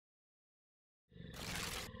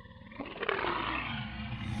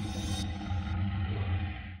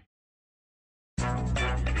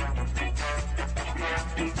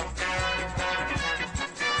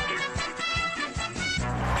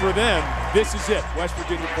For them, this is it, West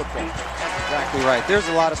Virginia football. That's exactly right. There's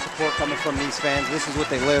a lot of support coming from these fans. This is what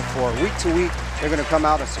they live for. Week to week, they're going to come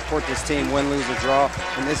out and support this team, win, lose, or draw,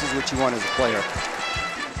 and this is what you want as a player.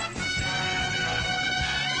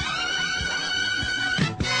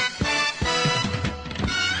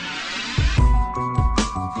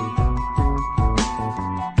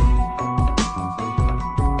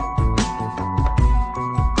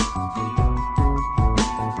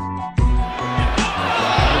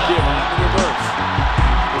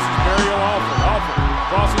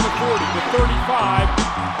 Crossing the 40, the 35,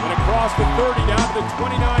 and across the 30 down to the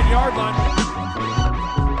 29-yard line.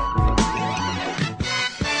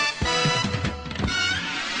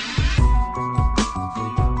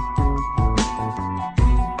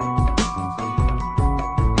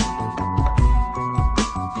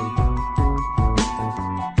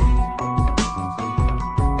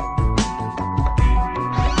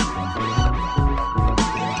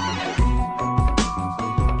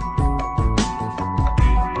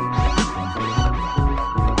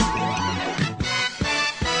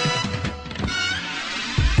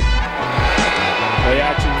 Play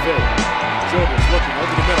action fake. Childress looking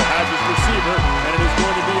over the middle, has his receiver, and it is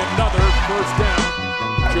going to be another first down.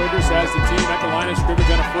 Childress has the team at the line of scrimmage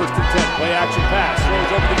on a 1st and 10. Play action pass,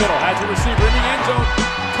 throws over the middle, has a receiver in the end zone.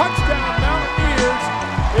 Touchdown Mountaineers.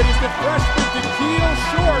 It is the freshman DeKeel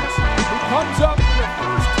Shorts who comes up with the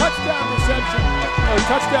first touchdown reception, or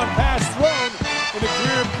touchdown pass thrown in the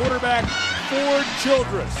career of quarterback Ford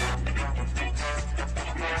Childress.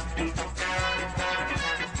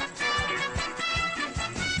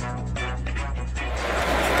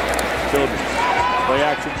 Childress, play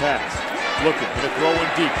action pass, looking, gonna throw in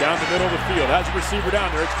deep, down the middle of the field, has a receiver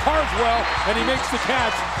down there, it's Carswell, and he makes the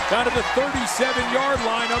catch down to the 37-yard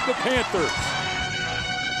line of the Panthers.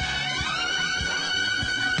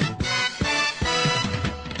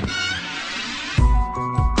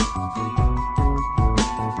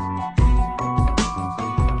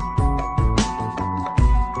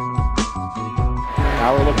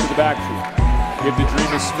 Now we look to the backfield. Give the dream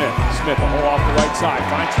to Smith. Smith, a hole off the right side.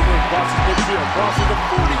 Finds some room, crosses midfield, crosses the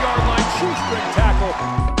 40-yard line, shoestring tackle.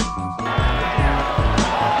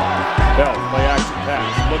 Bell, play action pass.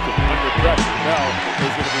 Looking under pressure. Bell is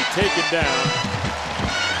going to be taken down.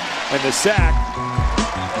 And the sack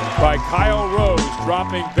by Kyle Rose,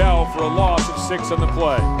 dropping Bell for a loss of 6 on the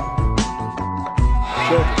play.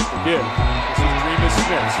 Childress to give. This is dream to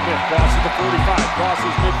Smith. Smith crosses the 45,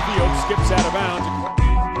 crosses midfield, skips out of bounds.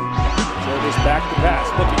 Childress back to pass,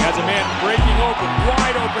 looking, has a man breaking open,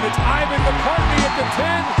 wide open. It's Ivan McCartney at the 10,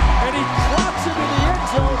 and he drops it in the end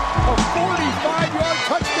zone. A 45-yard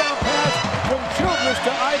touchdown pass from Childress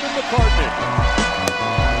to Ivan McCartney.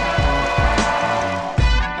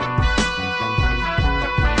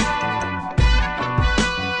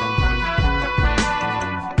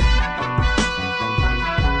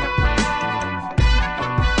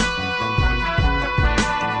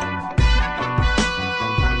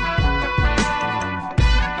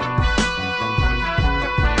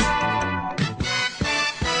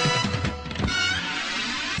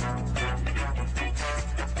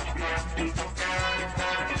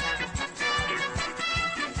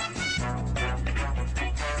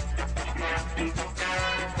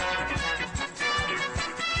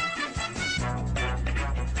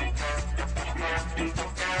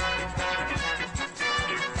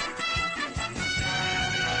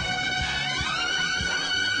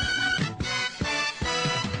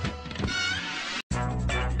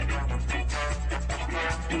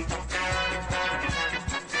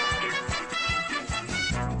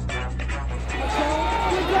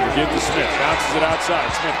 Give to Smith, bounces it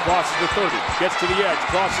outside. Smith crosses the 30, gets to the edge,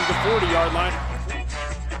 crosses the 40-yard line.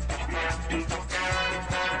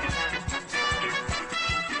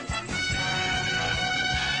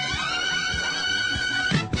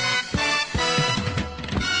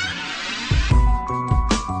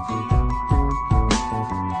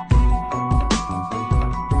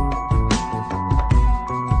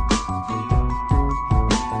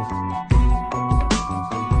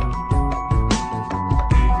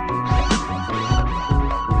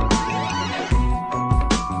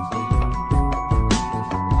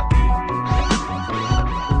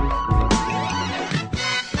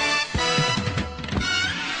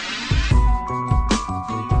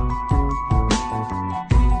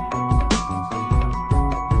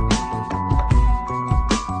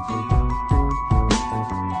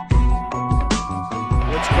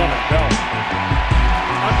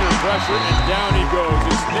 And down he goes.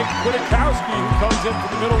 It's Nick Kwiatkowski who comes in for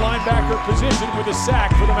the middle linebacker position with a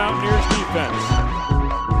sack for the Mountaineers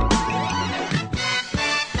defense.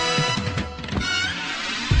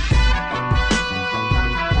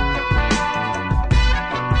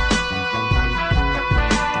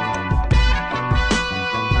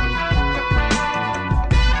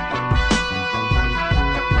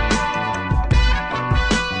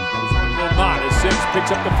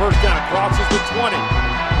 picks up the first down, crosses the 20.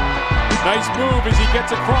 Nice move as he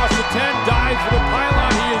gets across the 10, dives for the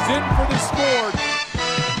pylon. He is in for the score.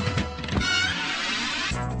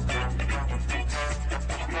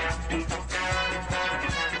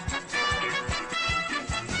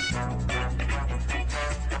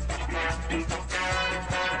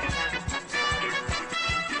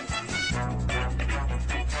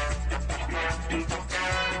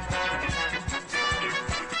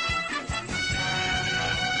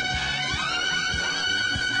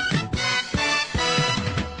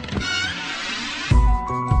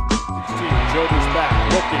 Shoulders back,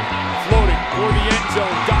 looking, floating for the end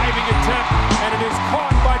zone, diving attempt, and it is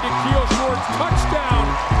caught by DeKeel Shorts. Touchdown,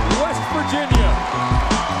 West Virginia.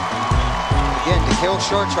 Again, DeKeel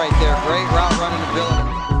Shorts right there. Great route running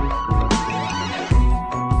ability.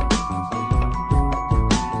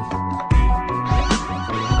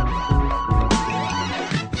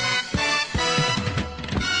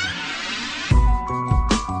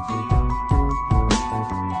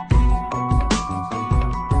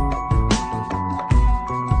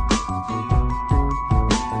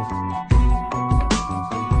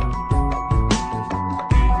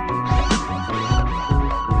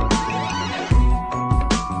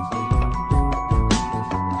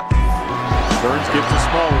 Burns gives to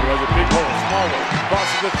Smallwood, who has a big hole. Smallwood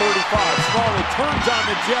crosses the 35. Smallwood turns on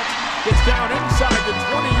the Jets, gets down inside the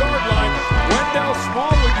 20-yard line. Wendell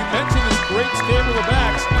Smallwood, you mentioned this great stable of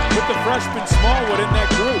backs with the freshman Smallwood in that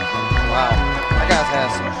group. Wow, that guy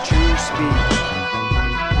has some true speed.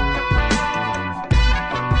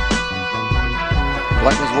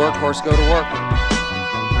 Letting his workhorse go to work.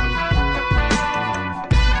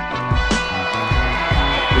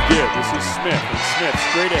 This is Smith, and Smith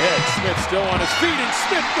straight ahead. Smith still on his feet, and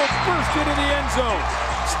Smith goes first into the end zone.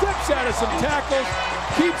 Steps out of some tackles,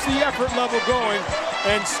 keeps the effort level going,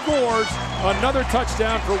 and scores another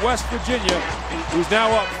touchdown for West Virginia, who's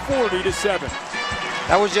now up 40-7.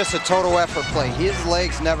 That was just a total effort play. His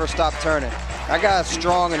legs never stop turning. That guy is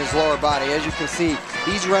strong in his lower body. As you can see,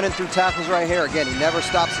 he's running through tackles right here. Again, he never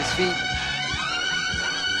stops his feet.